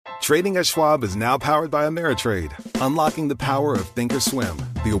Trading at Schwab is now powered by Ameritrade, unlocking the power of Thinkorswim,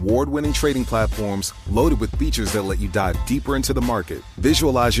 the award-winning trading platforms loaded with features that let you dive deeper into the market.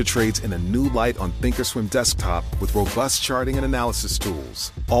 Visualize your trades in a new light on Thinkorswim desktop with robust charting and analysis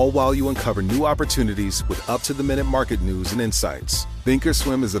tools, all while you uncover new opportunities with up-to-the-minute market news and insights.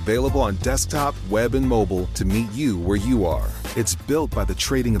 Thinkorswim is available on desktop, web, and mobile to meet you where you are. It's built by the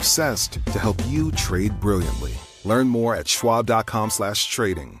trading obsessed to help you trade brilliantly. Learn more at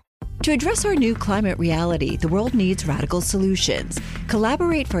schwab.com/trading. To address our new climate reality, the world needs radical solutions.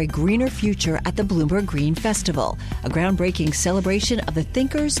 Collaborate for a greener future at the Bloomberg Green Festival, a groundbreaking celebration of the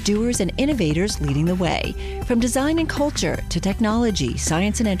thinkers, doers, and innovators leading the way. From design and culture to technology,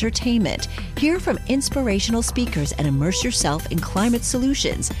 science, and entertainment, hear from inspirational speakers and immerse yourself in climate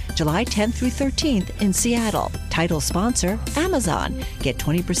solutions. July 10th through 13th in Seattle. Title sponsor, Amazon. Get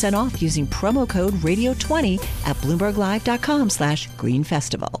 20% off using promo code Radio20 at BloombergLive.com/Green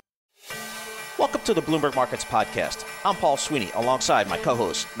Festival. Welcome to the Bloomberg Markets Podcast. I'm Paul Sweeney, alongside my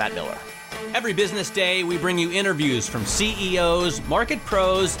co-host, Matt Miller. Every business day, we bring you interviews from CEOs, market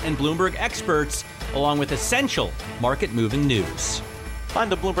pros, and Bloomberg experts, along with essential market-moving news.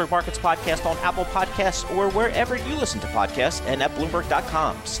 Find the Bloomberg Markets Podcast on Apple Podcasts or wherever you listen to podcasts and at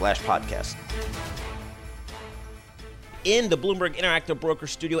Bloomberg.com/podcast. In the Bloomberg Interactive Broker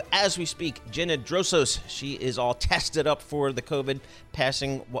Studio, as we speak, Jenna Drosos. She is all tested up for the COVID,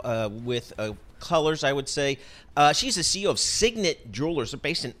 passing with colors, I would say. She's the CEO of Signet Jewelers. They're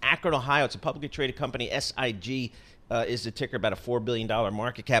based in Akron, Ohio. It's a publicly traded company. SIG is the ticker, about a $4 billion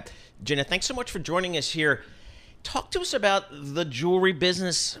market cap. Jenna, thanks so much for joining us here. Talk to us about the jewelry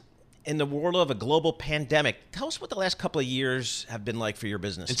business in the world of a global pandemic. Tell us what the last couple of years have been like for your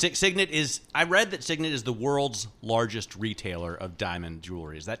business. And Signet is, I read that Signet is the world's largest retailer of diamond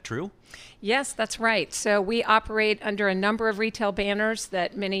jewelry. Is that true? Yes, that's right. So we operate under a number of retail banners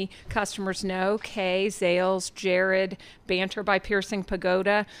that many customers know: Kay, Zales, Jared, Banter by Piercing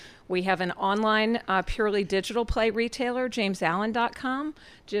Pagoda. We have an online, purely digital play retailer, JamesAllen.com.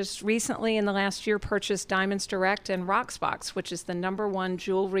 Just recently, in the last year, purchased Diamonds Direct and Rocksbox, which is the #1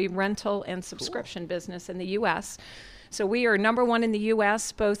 jewelry rental and subscription business in the U.S. So we are #1 in the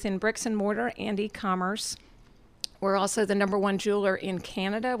U.S., both in bricks and mortar and e-commerce. We're also the #1 jeweler in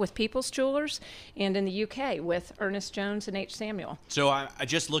Canada with People's Jewelers, and in the UK with Ernest Jones and H. Samuel. So I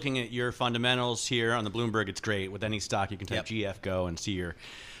just looking at your fundamentals here on the Bloomberg, it's great. With any stock, you can type GFGO and see your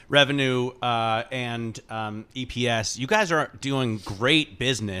revenue and EPS. You guys are doing great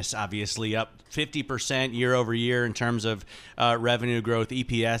business, obviously, up 50% year over year in terms of revenue growth,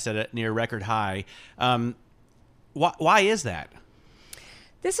 EPS at a near record high. Why is that?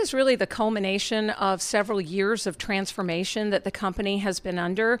 This is really the culmination of several years of transformation that the company has been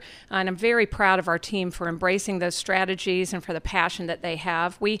under, and I'm very proud of our team for embracing those strategies and for the passion that they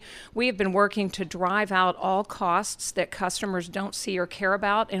have. We have been working to drive out all costs that customers don't see or care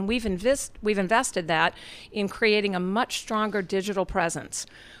about, and we've invested that in creating a much stronger digital presence.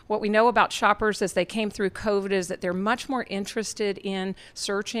 What we know about shoppers as they came through COVID is that they're much more interested in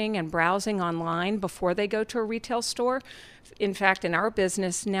searching and browsing online before they go to a retail store. In fact, in our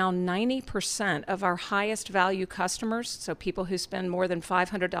business, now 90% of our highest value customers, so people who spend more than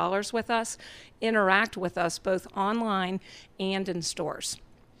 $500 with us, interact with us both online and in stores.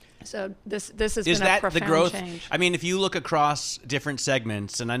 So this has been a profound the growth? Change. I mean, if you look across different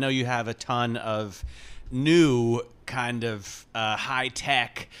segments, and I know you have a ton of new kind of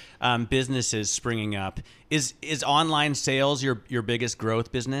high-tech businesses springing up, is online sales your biggest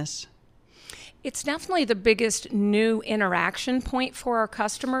growth business? It's definitely the biggest new interaction point for our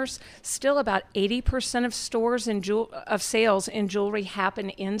customers. Still about 80% of stores of sales in jewelry happen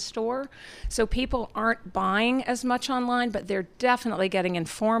in store. So people aren't buying as much online, but they're definitely getting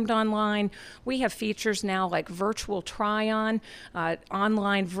informed online. We have features now like virtual try-on,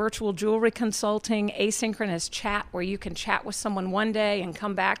 online virtual jewelry consulting, asynchronous chat where you can chat with someone one day and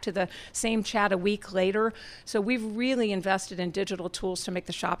come back to the same chat a week later. So we've really invested in digital tools to make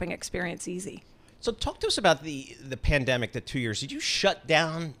the shopping experience easy. So talk to us about the pandemic, the 2 years. Did you shut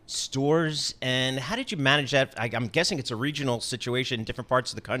down stores, and how did you manage that? I'm guessing it's a regional situation in different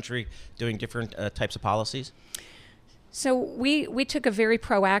parts of the country doing different types of policies. So we took a very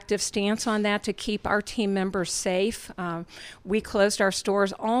proactive stance on that to keep our team members safe. We closed our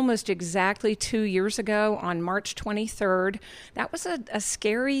stores almost exactly 2 years ago on March 23rd. That was a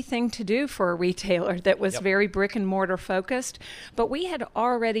scary thing to do for a retailer that was very brick and mortar focused, but we had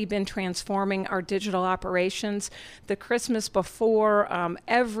already been transforming our digital operations. The Christmas before,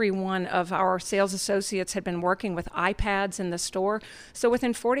 every one of our sales associates had been working with iPads in the store. So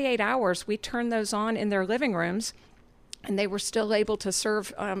within 48 hours, we turned those on in their living rooms. and they were still able to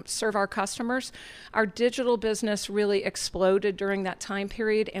serve our customers. Our digital business really exploded during that time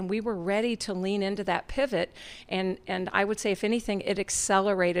period, and we were ready to lean into that pivot. And I would say, if anything, it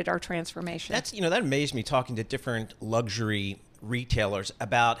accelerated our transformation. That amazed me, talking to different luxury retailers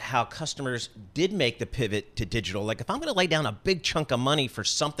about how customers did make the pivot to digital. Like, if I'm going to lay down a big chunk of money for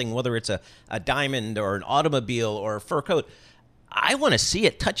something, whether it's a diamond or an automobile or a fur coat, I want to see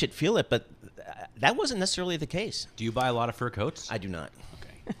it, touch it, feel it, but that wasn't necessarily the case. Do you buy a lot of fur coats? I do not.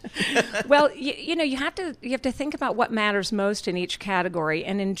 Well, you have to think about what matters most in each category.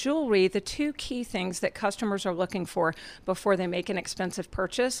 And in jewelry, the two key things that customers are looking for before they make an expensive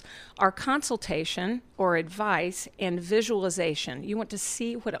purchase are consultation or advice and visualization. You want to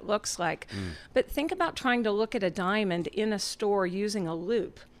see what it looks like. But think about trying to look at a diamond in a store using a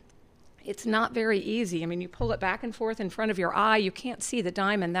loupe. It's not very easy. I mean, you pull it back and forth in front of your eye, you can't see the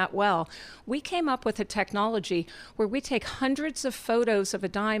diamond that well. We came up with a technology where we take hundreds of photos of a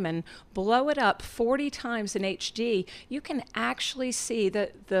diamond, blow it up 40 times in HD. You can actually see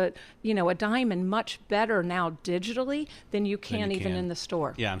a diamond much better now digitally than you can even in the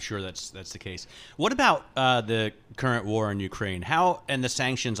store. Yeah, I'm sure that's the case. What about the current war in Ukraine? And the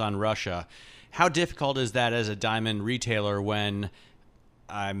sanctions on Russia? How difficult is that as a diamond retailer when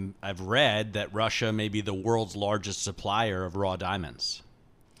I've read that Russia may be the world's largest supplier of raw diamonds?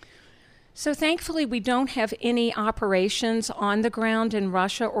 So thankfully, we don't have any operations on the ground in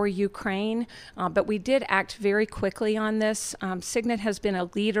Russia or Ukraine, but we did act very quickly on this. Signet has been a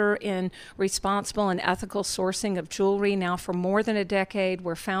leader in responsible and ethical sourcing of jewelry now for more than a decade.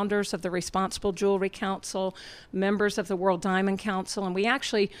 We're founders of the Responsible Jewelry Council, members of the World Diamond Council, and we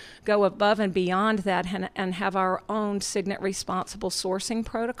actually go above and beyond that and have our own Signet Responsible Sourcing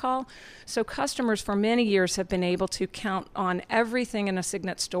Protocol. So customers for many years have been able to count on everything in a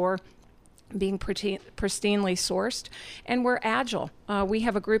Signet store being pristinely sourced, and we're agile. We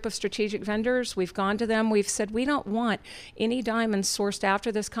have a group of strategic vendors. We've gone to them. We've said we don't want any diamonds sourced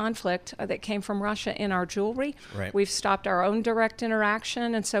after this conflict that came from Russia in our jewelry. Right. We've stopped our own direct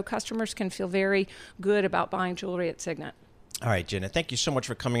interaction, and so customers can feel very good about buying jewelry at Signet. All right, Jenna, thank you so much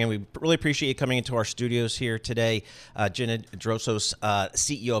for coming in. We really appreciate you coming into our studios here today. Jenna Drosos,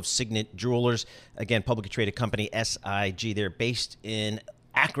 CEO of Signet Jewelers, again, publicly traded company, SIG. They're based in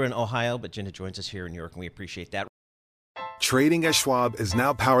Akron, Ohio, but Jenna joins us here in New York, and we appreciate that. Trading at Schwab is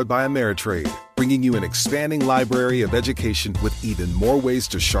now powered by Ameritrade, bringing you an expanding library of education with even more ways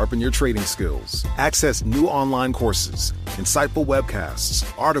to sharpen your trading skills. Access new online courses, insightful webcasts,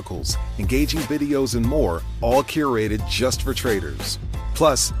 articles, engaging videos, and more, all curated just for traders.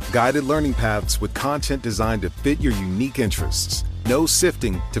 Plus, guided learning paths with content designed to fit your unique interests. No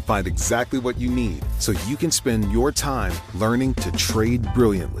sifting to find exactly what you need, so you can spend your time learning to trade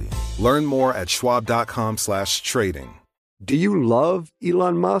brilliantly. Learn more at schwab.com/trading. Do you love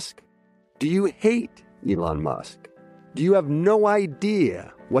Elon Musk? Do you hate Elon Musk? Do you have no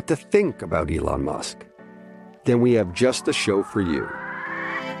idea what to think about Elon Musk? Then we have just the show for you.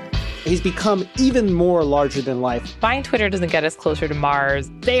 He's become even more larger than life. Buying Twitter doesn't get us closer to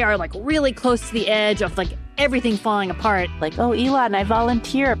Mars. They are really close to the edge of everything falling apart. Oh, Elon, I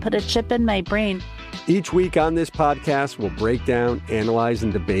volunteer. Put a chip in my brain. Each week on this podcast, we'll break down, analyze,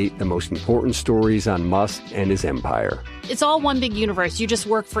 and debate the most important stories on Musk and his empire. It's all one big universe. You just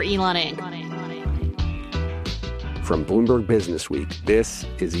work for Elon Inc. From Bloomberg Business Week, this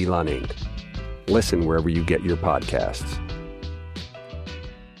is Elon Inc. Listen wherever you get your podcasts.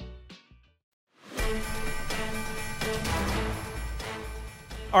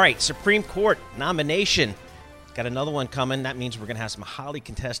 All right, Supreme Court nomination. Got another one coming. That means we're going to have some highly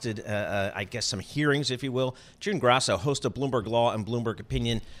contested, some hearings, if you will. June Grasso, host of Bloomberg Law and Bloomberg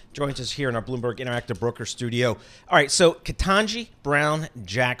Opinion, joins us here in our Bloomberg Interactive Broker studio. All right, so Ketanji Brown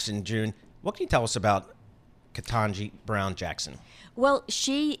Jackson, June, what can you tell us about Ketanji Brown Jackson? Well,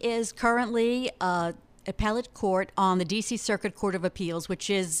 she is currently appellate court on the D.C. Circuit Court of Appeals, which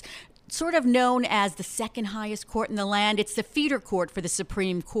is sort of known as the second highest court in the land. It's the feeder court for the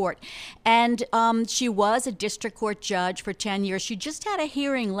Supreme Court. And she was a district court judge for 10 years. She just had a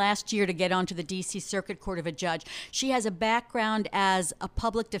hearing last year to get onto the D.C. Circuit Court of a judge. She has a background as a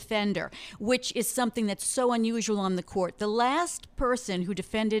public defender, which is something that's so unusual on the court. The last person who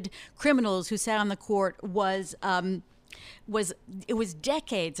defended criminals who sat on the court was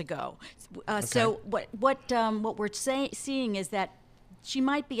decades ago. Okay. So what we're seeing is that she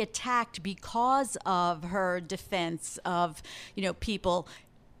might be attacked because of her defense of, people,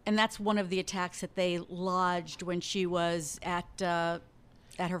 and that's one of the attacks that they lodged when she was at her.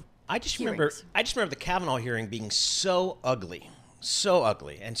 I just remember the Kavanaugh hearing being so ugly. So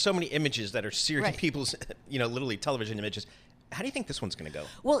ugly, and so many images that are seared in Right. people's, literally television images. How do you think this one's going to go?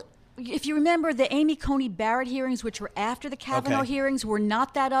 Well, if you remember, the Amy Coney Barrett hearings, which were after the Kavanaugh hearings, were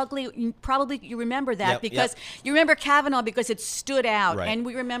not that ugly. You remember that because you remember Kavanaugh because it stood out, Right. and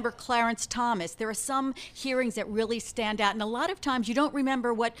we remember Clarence Thomas. There are some hearings that really stand out, and a lot of times you don't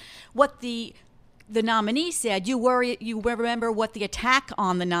remember what the nominee said. You remember what the attack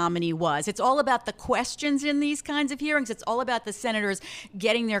on the nominee was. It's all about the questions in these kinds of hearings. It's all about the senators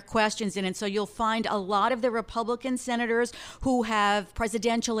getting their questions in. And so you'll find a lot of the Republican senators who have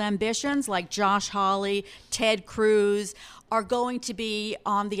presidential ambitions, like Josh Hawley, Ted Cruz, are going to be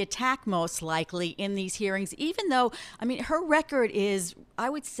on the attack most likely in these hearings, even though, her record is, I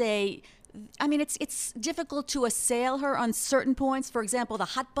would say, it's difficult to assail her on certain points. For example, the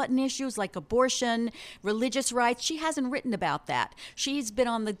hot button issues like abortion, religious rights. She hasn't written about that. She's been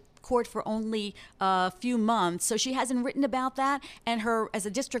on the court for only a few months, so she hasn't written about that. And as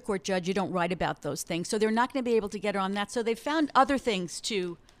a district court judge, you don't write about those things. So they're not going to be able to get her on that. So they've found other things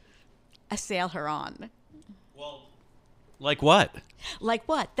to assail her on. Well, like what? Like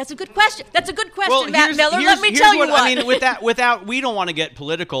what? That's a good question. That's a good question, Well, Matt Miller. Let me tell you what. I mean, without we don't want to get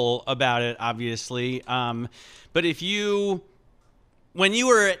political about it, obviously. But when you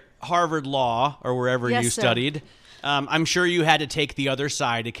were at Harvard Law or wherever Yes, you sir. studied, I'm sure you had to take the other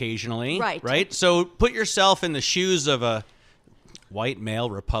side occasionally. Right. Right. So put yourself in the shoes of a white male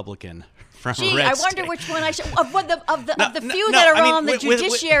Republican. From Gee, a red I wonder state. which one I should. Of the few no, that are I mean, on the with-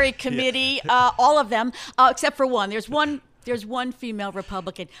 Judiciary Committee, all of them, except for one. There's one female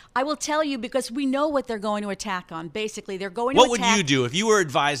Republican. I will tell you because we know what they're going to attack on. Basically, they're going to What attack. would you do if you were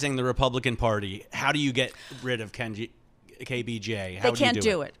advising the Republican Party? How do you get rid of KBJ? How They would you can't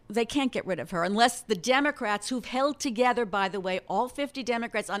do it. They can't get rid of her unless the Democrats, who've held together, by the way, all 50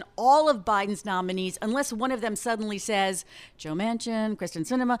 Democrats on all of Biden's nominees, unless one of them suddenly says, Joe Manchin, Kristen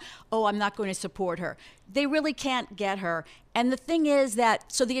Sinema, I'm not going to support her. They really can't get her. And the thing is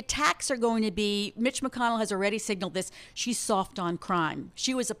so the attacks are going to be, Mitch McConnell has already signaled this, she's soft on crime.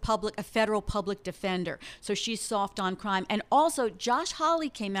 She was a federal public defender, so she's soft on crime. And also, Josh Hawley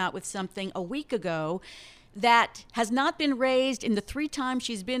came out with something a week ago that has not been raised in the 3 times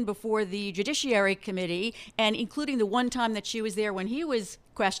she's been before the Judiciary Committee, and including the one time that she was there when he was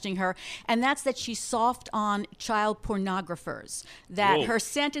questioning her, and that's that she's soft on child pornographers, that Whoa. her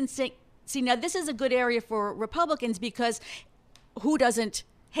sentencing. See, now this is a good area for Republicans because who doesn't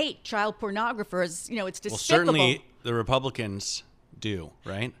hate child pornographers? It's despicable. Well, certainly the Republicans do,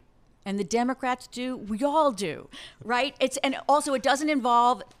 right? And the Democrats do. We all do, right? And also it doesn't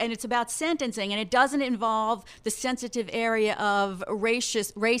involve, and it's about sentencing, and it doesn't involve the sensitive area of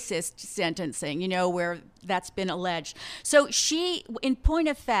racist sentencing, where that's been alleged. So she, in point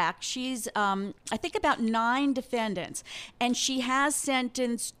of fact, she's, I think about 9 defendants, and she has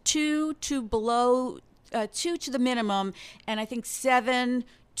sentenced 2 to the minimum, and I think 7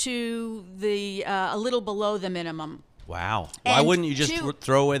 to a little below the minimum. Wow. Why And wouldn't you just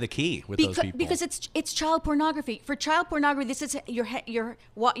throw away the key with those people? Because it's child pornography. For child pornography, this is you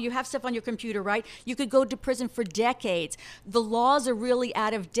have stuff on your computer, right? You could go to prison for decades. The laws are really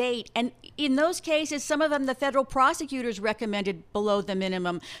out of date, and in those cases, some of them the federal prosecutors recommended below the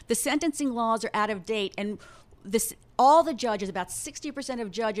minimum. The sentencing laws are out of date, and all the judges, about 60%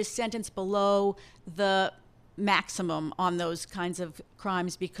 of judges, sentence below the maximum on those kinds of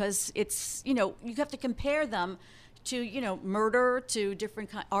crimes because it's you have to compare them to murder, to different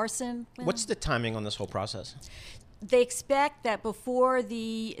arson. What's the timing on this whole process? They expect that before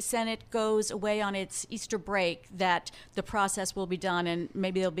the Senate goes away on its Easter break, that the process will be done, and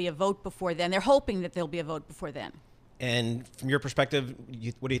maybe there'll be a vote before then. They're hoping that there'll be a vote before then. And from your perspective,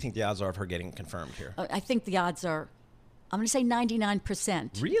 what do you think the odds are of her getting confirmed here? I think the odds are, I'm going to say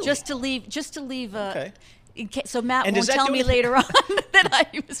 99%. Really? Just to leave. Okay. So Matt And won't does that tell do me anything- later on that I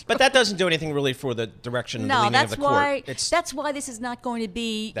was. But that doesn't do anything really for the direction and the No, leaning of that's the court. why. That's why this is not going to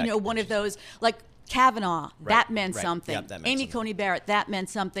be, one of those like Kavanaugh. Right, That meant right. something. Yep, that meant Amy something. Coney Barrett. That meant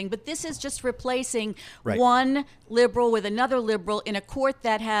something. But this is just replacing Right. one liberal with another liberal in a court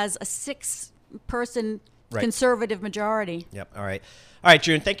that has a 6-person Right. conservative majority. Yep. All right. All right,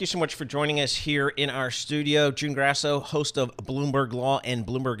 June, thank you so much for joining us here in our studio. June Grasso, host of Bloomberg Law and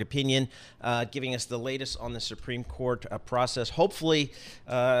Bloomberg Opinion, giving us the latest on the Supreme Court process. Hopefully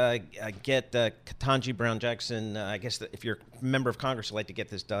get Ketanji Brown Jackson, I guess if you're a member of Congress, you'd like to get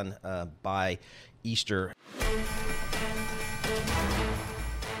this done by Easter.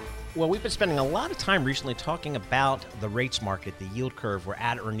 Well, we've been spending a lot of time recently talking about the rates market, the yield curve. We're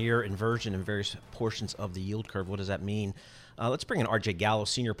at or near inversion in various portions of the yield curve. What does that mean? Let's bring in RJ Gallo,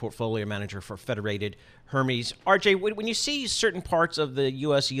 Senior Portfolio Manager for Federated Hermes. RJ, when you see certain parts of the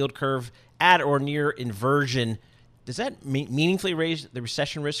U.S. yield curve at or near inversion, does that meaningfully raise the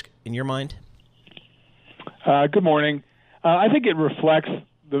recession risk in your mind? Good morning. I think it reflects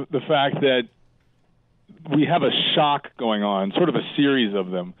the fact that we have a shock going on, sort of a series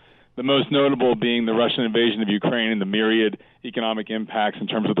of them. The most notable being the Russian invasion of Ukraine and the myriad economic impacts in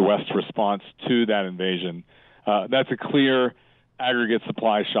terms of the West's response to that invasion. That's a clear aggregate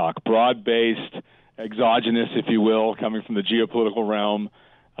supply shock, broad-based, exogenous, if you will, coming from the geopolitical realm,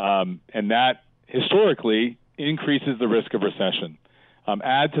 and that historically increases the risk of recession.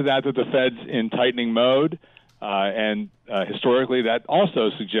 Add to that the Fed's in tightening mode, and historically that also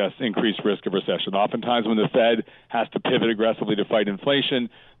suggests increased risk of recession. Oftentimes when the Fed has to pivot aggressively to fight inflation,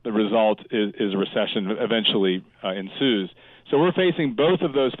 the result is a recession eventually ensues. So we're facing both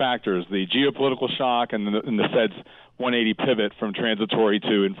of those factors, the geopolitical shock and the Fed's 180 pivot from transitory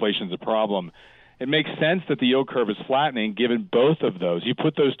to inflation's a problem. It makes sense that the yield curve is flattening given both of those. You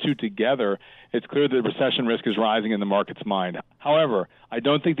put those two together, it's clear that recession risk is rising in the market's mind. However, I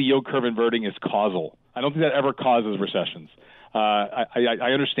don't think the yield curve inverting is causal. I don't think that ever causes recessions. I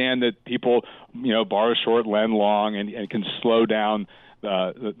understand that people, borrow short, lend long, and can slow down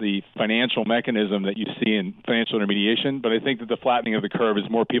the financial mechanism that you see in financial intermediation, but I think that the flattening of the curve is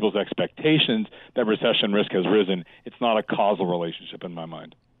more people's expectations that recession risk has risen. It's not a causal relationship in my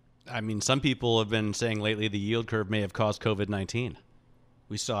mind. I mean, some people have been saying lately the yield curve may have caused COVID-19.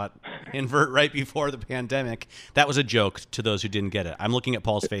 We saw it invert right before the pandemic. That was a joke to those who didn't get it. I'm looking at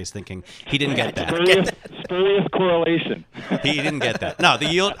Paul's face thinking he didn't get that. Spurious correlation. He didn't get that. No, the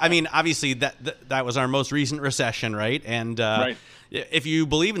yield, I mean, obviously that was our most recent recession, right? And right. If you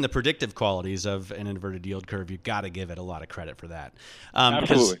believe in the predictive qualities of an inverted yield curve, you've got to give it a lot of credit for that.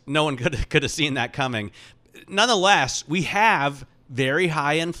 Because no one could have seen that coming. Nonetheless, we have very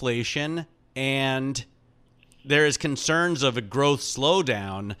high inflation, and there is concerns of a growth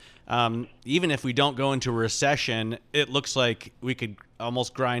slowdown. Even if we don't go into a recession, it looks like we could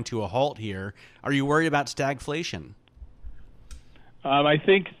almost grind to a halt here. Are you worried about stagflation? I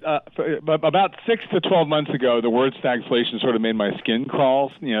think about 6 to 12 months ago, the word stagflation sort of made my skin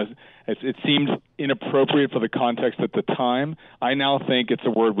crawl. It seemed inappropriate for the context at the time. I now think it's a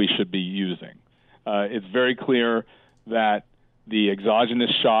word we should be using. It's very clear that the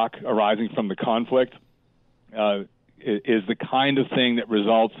exogenous shock arising from the conflict is the kind of thing that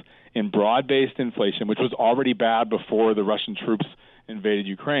results in broad-based inflation, which was already bad before the Russian troops invaded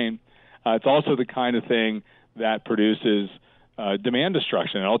Ukraine. It's also the kind of thing that produces demand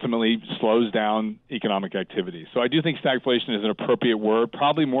destruction and ultimately slows down economic activity. So I do think stagflation is an appropriate word,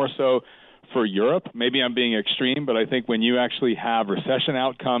 probably more so for Europe. Maybe I'm being extreme, but I think when you actually have recession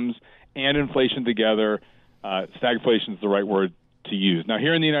outcomes and inflation together, stagflation is the right word to use. Now,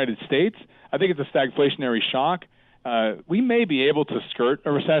 here in the United States, I think it's a stagflationary shock. We may be able to skirt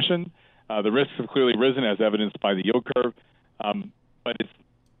a recession. The risks have clearly risen, as evidenced by the yield curve, but it's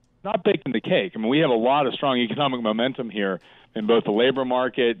not baked in the cake. I mean, we have a lot of strong economic momentum here in both the labor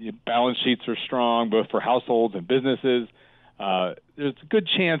market. Balance sheets are strong, both for households and businesses. There's a good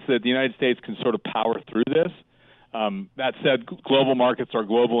chance that the United States can sort of power through this. That said, global markets are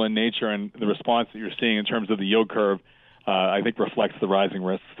global in nature, and the response that you're seeing in terms of the yield curve, I think, reflects the rising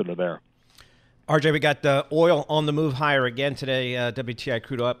risks that are there. RJ, we got oil on the move higher again today. WTI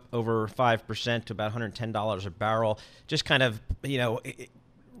crude up over 5% to about $110 a barrel. Just kind of,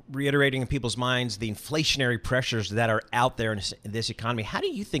 reiterating in people's minds the inflationary pressures that are out there in this economy. How do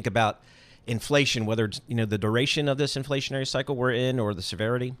you think about inflation, whether it's the duration of this inflationary cycle we're in or the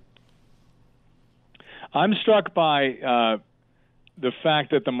severity? I'm struck by the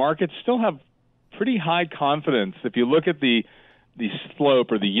fact that the markets still have pretty high confidence. If you look at the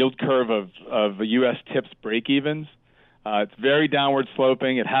slope or the yield curve of U.S. TIPS break-evens, it's very downward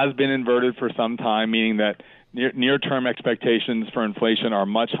sloping. It has been inverted for some time, meaning that near-term expectations for inflation are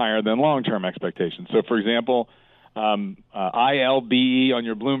much higher than long-term expectations. So, for example, ILBE on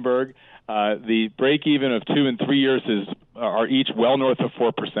your Bloomberg, the break-even of 2 and 3 years are each well north of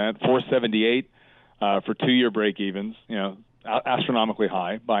 4%, 4.78 for 2-year break-evens. Astronomically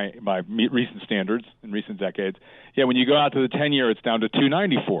high by recent standards in recent decades. Yeah, when you go out to the 10-year, it's down to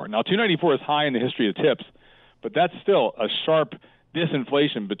 2.94. Now, 2.94 is high in the history of TIPS, but that's still a sharp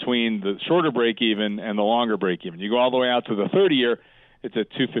disinflation between the shorter break-even and the longer break-even. You go all the way out to the 30-year, it's at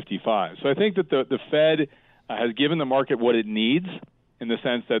 2.55. So I think that the Fed has given the market what it needs in the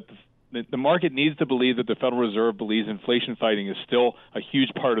sense that The market needs to believe that the Federal Reserve believes inflation fighting is still a huge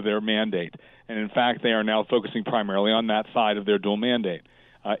part of their mandate. And in fact, they are now focusing primarily on that side of their dual mandate.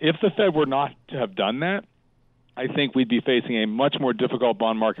 If the Fed were not to have done that, I think we'd be facing a much more difficult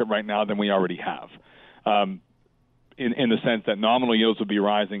bond market right now than we already have, in the sense that nominal yields would be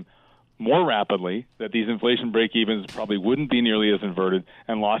rising more rapidly, that these inflation break-evens probably wouldn't be nearly as inverted,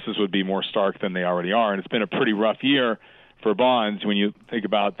 and losses would be more stark than they already are. And it's been a pretty rough year for bonds. When you think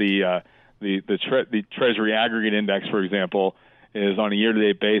about the Treasury Aggregate Index, for example, is on a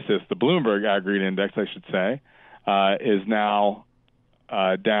year-to-date basis, the Bloomberg Aggregate Index, I should say, is now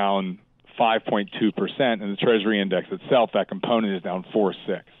down 5.2%, and the Treasury Index itself, that component, is down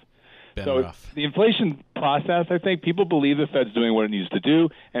 4.6%. So rough. The inflation process, I think people believe the Fed's doing what it needs to do,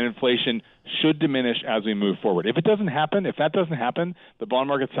 and inflation should diminish as we move forward. If that doesn't happen, the bond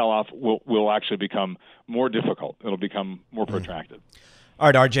market sell-off will actually become more difficult. It'll become more protracted. All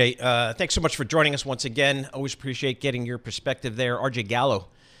right, RJ, thanks so much for joining us once again. Always appreciate getting your perspective there. RJ Gallo,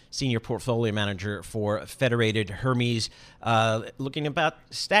 Senior Portfolio Manager for Federated Hermes. Looking about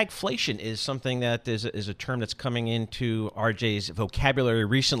stagflation is something that is a term that's coming into RJ's vocabulary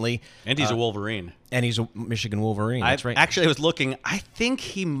recently. And he's a Wolverine. And he's a Michigan Wolverine. That's right. Actually, I was looking. I think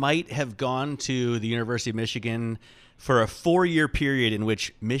he might have gone to the University of Michigan for a 4-year period in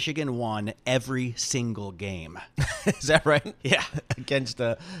which Michigan won every single game. Is that right? Yeah. Against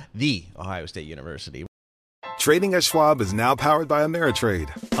the Ohio State University. Trading at Schwab is now powered by Ameritrade,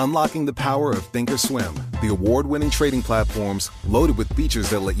 unlocking the power of thinkorswim, the award-winning trading platforms loaded with features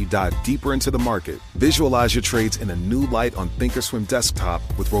that let you dive deeper into the market. Visualize your trades in a new light on thinkorswim desktop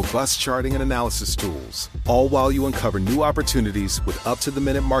with robust charting and analysis tools, all while you uncover new opportunities with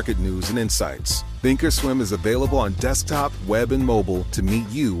up-to-the-minute market news and insights. thinkorswim is available on desktop, web, and mobile to meet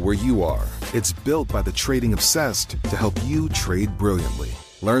you where you are. It's built by the trading obsessed to help you trade brilliantly.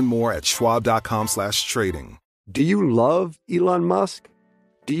 Learn more at schwab.com/trading. Do you love Elon Musk?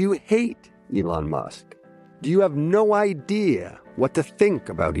 Do you hate Elon Musk? Do you have no idea what to think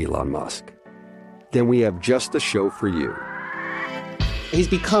about Elon Musk? Then we have just the show for you. He's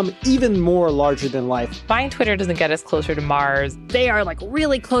become even more larger than life. Buying Twitter doesn't get us closer to Mars. They are like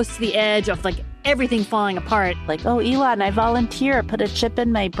really close to the edge of like everything falling apart. Like, oh, Elon, I volunteer. Put a chip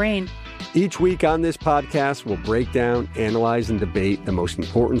in my brain. Each week on this podcast, we'll break down, analyze, and debate the most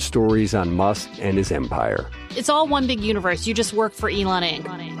important stories on Musk and his empire. It's all one big universe. You just work for Elon Inc.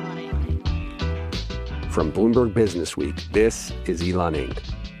 From Bloomberg Business Week, this is Elon Inc.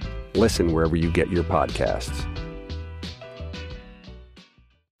 Listen wherever you get your podcasts.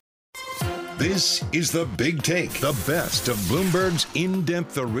 This is The Big Take, the best of Bloomberg's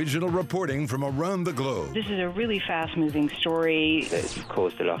in-depth original reporting from around the globe. This is a really fast-moving story. It's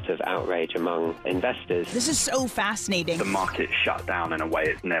caused a lot of outrage among investors. This is so fascinating. The market shut down in a way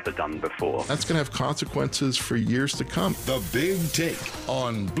it's never done before. That's going to have consequences for years to come. The Big Take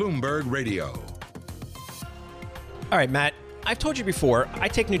on Bloomberg Radio. All right, Matt, I've told you before, I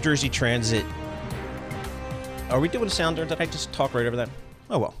take New Jersey Transit. Are we doing a sounder? Did I just talk right over that?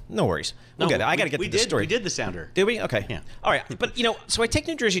 Oh, well, no worries. I got to get to the story. We did the sounder. Did we? Okay. Yeah. All right. But, so I take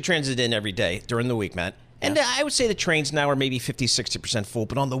New Jersey Transit in every day during the week, Matt. And I would say the trains now are maybe 50, 60% full.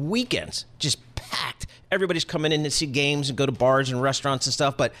 But on the weekends, just packed. Everybody's coming in to see games and go to bars and restaurants and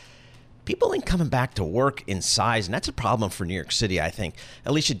stuff. But people ain't coming back to work in size. And that's a problem for New York City, I think.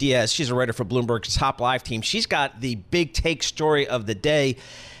 Alicia Diaz, she's a writer for Bloomberg's Top Live team. She's got the big take story of the day.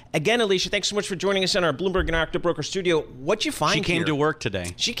 Again, Alicia, thanks so much for joining us in our Bloomberg Interactive Broker studio. What'd you find here? She came to work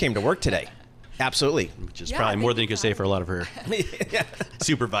today. She came to work today. Absolutely. Which is probably more than you could say for a lot of her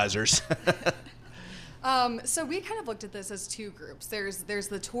supervisors. So we kind of looked at this as two groups. There's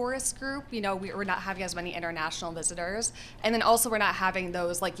the tourist group. We're not having as many international visitors. And then also we're not having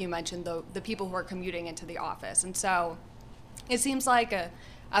those, like you mentioned, the people who are commuting into the office. And so it seems like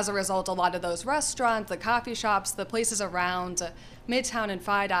as a result, a lot of those restaurants, the coffee shops, the places around Midtown and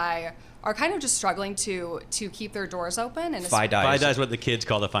FiDi are kind of just struggling to keep their doors open. And FiDi is what the kids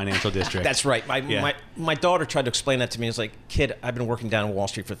call the financial district. That's right. My daughter tried to explain that to me. It's like, kid, I've been working down on Wall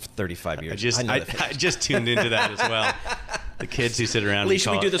Street for 35 years. I just tuned into that as well. The kids who sit around.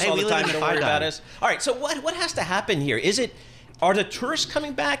 Alicia, we do this all the time. Don't worry about us. All right. So what has to happen here? Are the tourists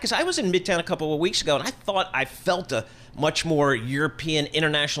coming back? Because I was in Midtown a couple of weeks ago, and I thought I felt a much more European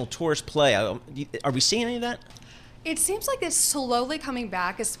international tourist play. Are we seeing any of that? It seems like it's slowly coming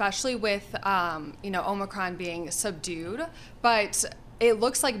back, especially with Omicron being subdued. But it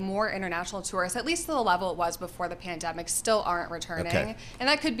looks like more international tourists, at least to the level it was before the pandemic, still aren't returning. Okay. And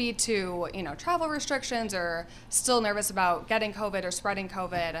that could be to, travel restrictions or still nervous about getting COVID or spreading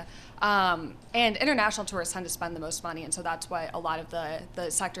COVID. And international tourists tend to spend the most money, and so that's what a lot of the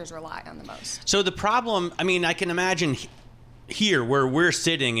sectors rely on the most. So the problem, I can imagine here where we're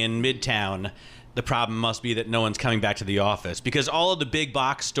sitting in Midtown, the problem must be that no one's coming back to the office, because all of the big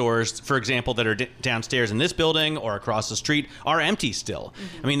box stores, for example, that are downstairs in this building or across the street are empty still.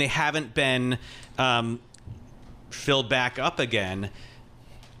 Mm-hmm. They haven't been filled back up again.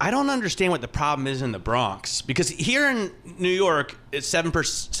 I don't understand what the problem is in the Bronx, because here in New York, it's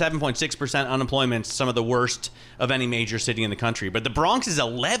 7.6% unemployment, some of the worst of any major city in the country. But the Bronx is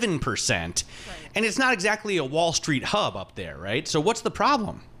 11%, and it's not exactly a Wall Street hub up there, right? So what's the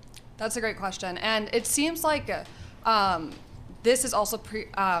problem? That's a great question. And it seems like this is also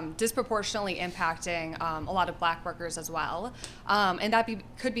disproportionately impacting a lot of black workers as well. And that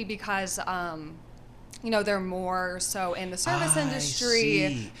could be because, they're more so in the service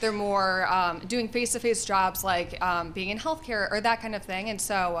industry. They're more doing face-to-face jobs like being in healthcare or that kind of thing. And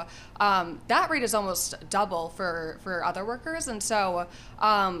so that rate is almost double for other workers. And so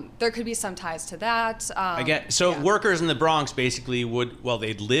there could be some ties to that. Workers in the Bronx basically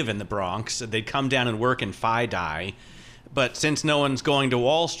they'd live in the Bronx. They'd come down and work in FiDi. But since no one's going to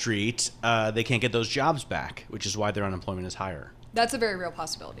Wall Street, they can't get those jobs back, which is why their unemployment is higher. That's a very real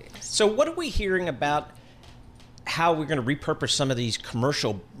possibility. So what are we hearing about how we're going to repurpose some of these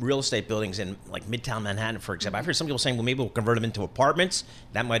commercial real estate buildings in like Midtown Manhattan, for example? I've heard some people saying, well, maybe we'll convert them into apartments.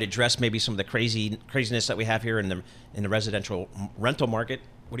 That might address maybe some of the craziness that we have here in the residential rental market.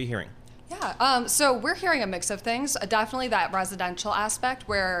 What are you hearing? Yeah, so we're hearing a mix of things. Definitely that residential aspect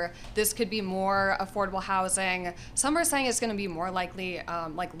where this could be more affordable housing. Some are saying it's going to be more likely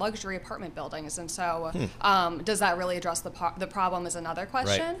like luxury apartment buildings. And so does that really address the problem is another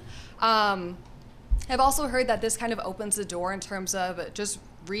question. Right. I've also heard that this kind of opens the door in terms of just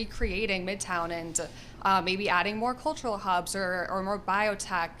recreating Midtown and maybe adding more cultural hubs or more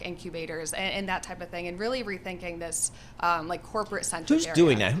biotech incubators and that type of thing, and really rethinking this like corporate centric Who's area.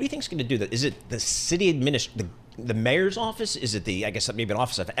 doing that? Who do you think is going to do that? Is it the city the mayor's office? Is it maybe an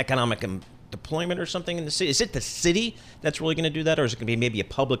office of economic deployment or something in the city? Is it the city that's really going to do that, or is it going to be maybe a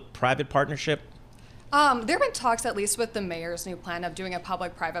public-private partnership? There have been talks, at least with the mayor's new plan, of doing a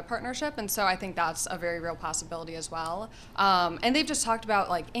public-private partnership, and so I think that's a very real possibility as well. And they've just talked about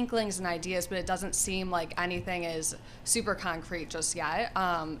like inklings and ideas, but it doesn't seem like anything is super concrete just yet.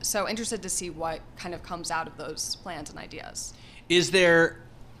 So interested to see what kind of comes out of those plans and ideas. Is there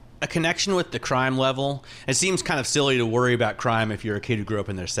a connection with the crime level? It seems kind of silly to worry about crime if you're a kid who grew up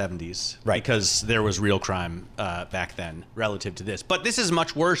in their 70s, right? Because there was real crime back then relative to this. But this is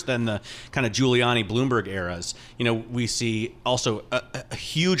much worse than the kind of Giuliani, Bloomberg eras. We see also a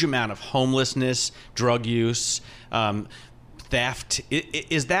huge amount of homelessness, drug use, theft.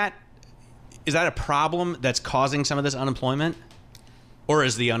 Is that a problem that's causing some of this unemployment? Or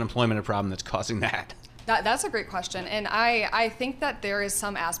is the unemployment a problem that's causing that? That's a great question. And I think that there is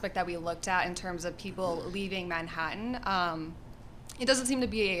some aspect that we looked at in terms of people leaving Manhattan. It doesn't seem to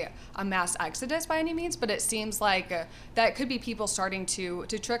be a mass exodus by any means, but it seems like that could be people starting to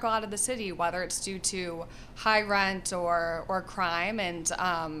trickle out of the city, whether it's due to high rent or crime. And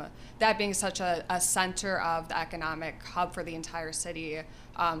that being such a center of the economic hub for the entire city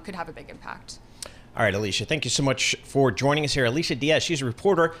could have a big impact. All right, Alicia, thank you so much for joining us here. Alicia Diaz, she's a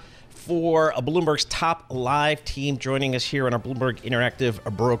reporter for Bloomberg's Top Live team, joining us here in our Bloomberg Interactive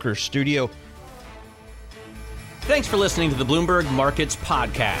Broker studio. Thanks for listening to the Bloomberg Markets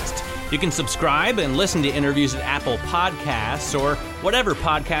Podcast. You can subscribe and listen to interviews at Apple Podcasts or whatever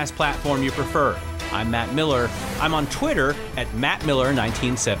podcast platform you prefer. I'm Matt Miller. I'm on Twitter at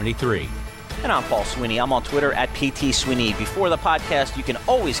MattMiller1973. And I'm Paul Sweeney. I'm on Twitter at PT Sweeney. Before the podcast, you can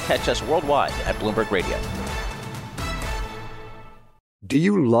always catch us worldwide at Bloomberg Radio. Do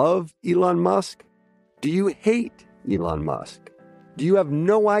you love Elon Musk? Do you hate Elon Musk? Do you have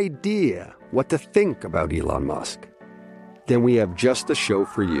no idea what to think about Elon Musk? Then we have just the show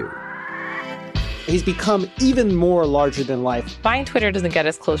for you. He's become even more larger than life. Buying Twitter doesn't get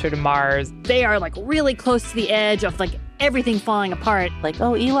us closer to Mars. They are like really close to the edge of like everything falling apart. Like,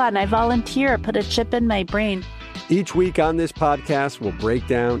 oh, Elon, I volunteer. Put a chip in my brain. Each week on this podcast, we'll break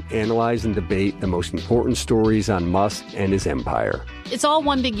down, analyze, and debate the most important stories on Musk and his empire. It's all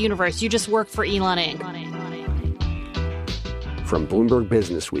one big universe. You just work for Elon Inc. From Bloomberg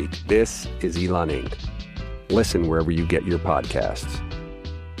Business Week, this is Elon Inc. Listen wherever you get your podcasts.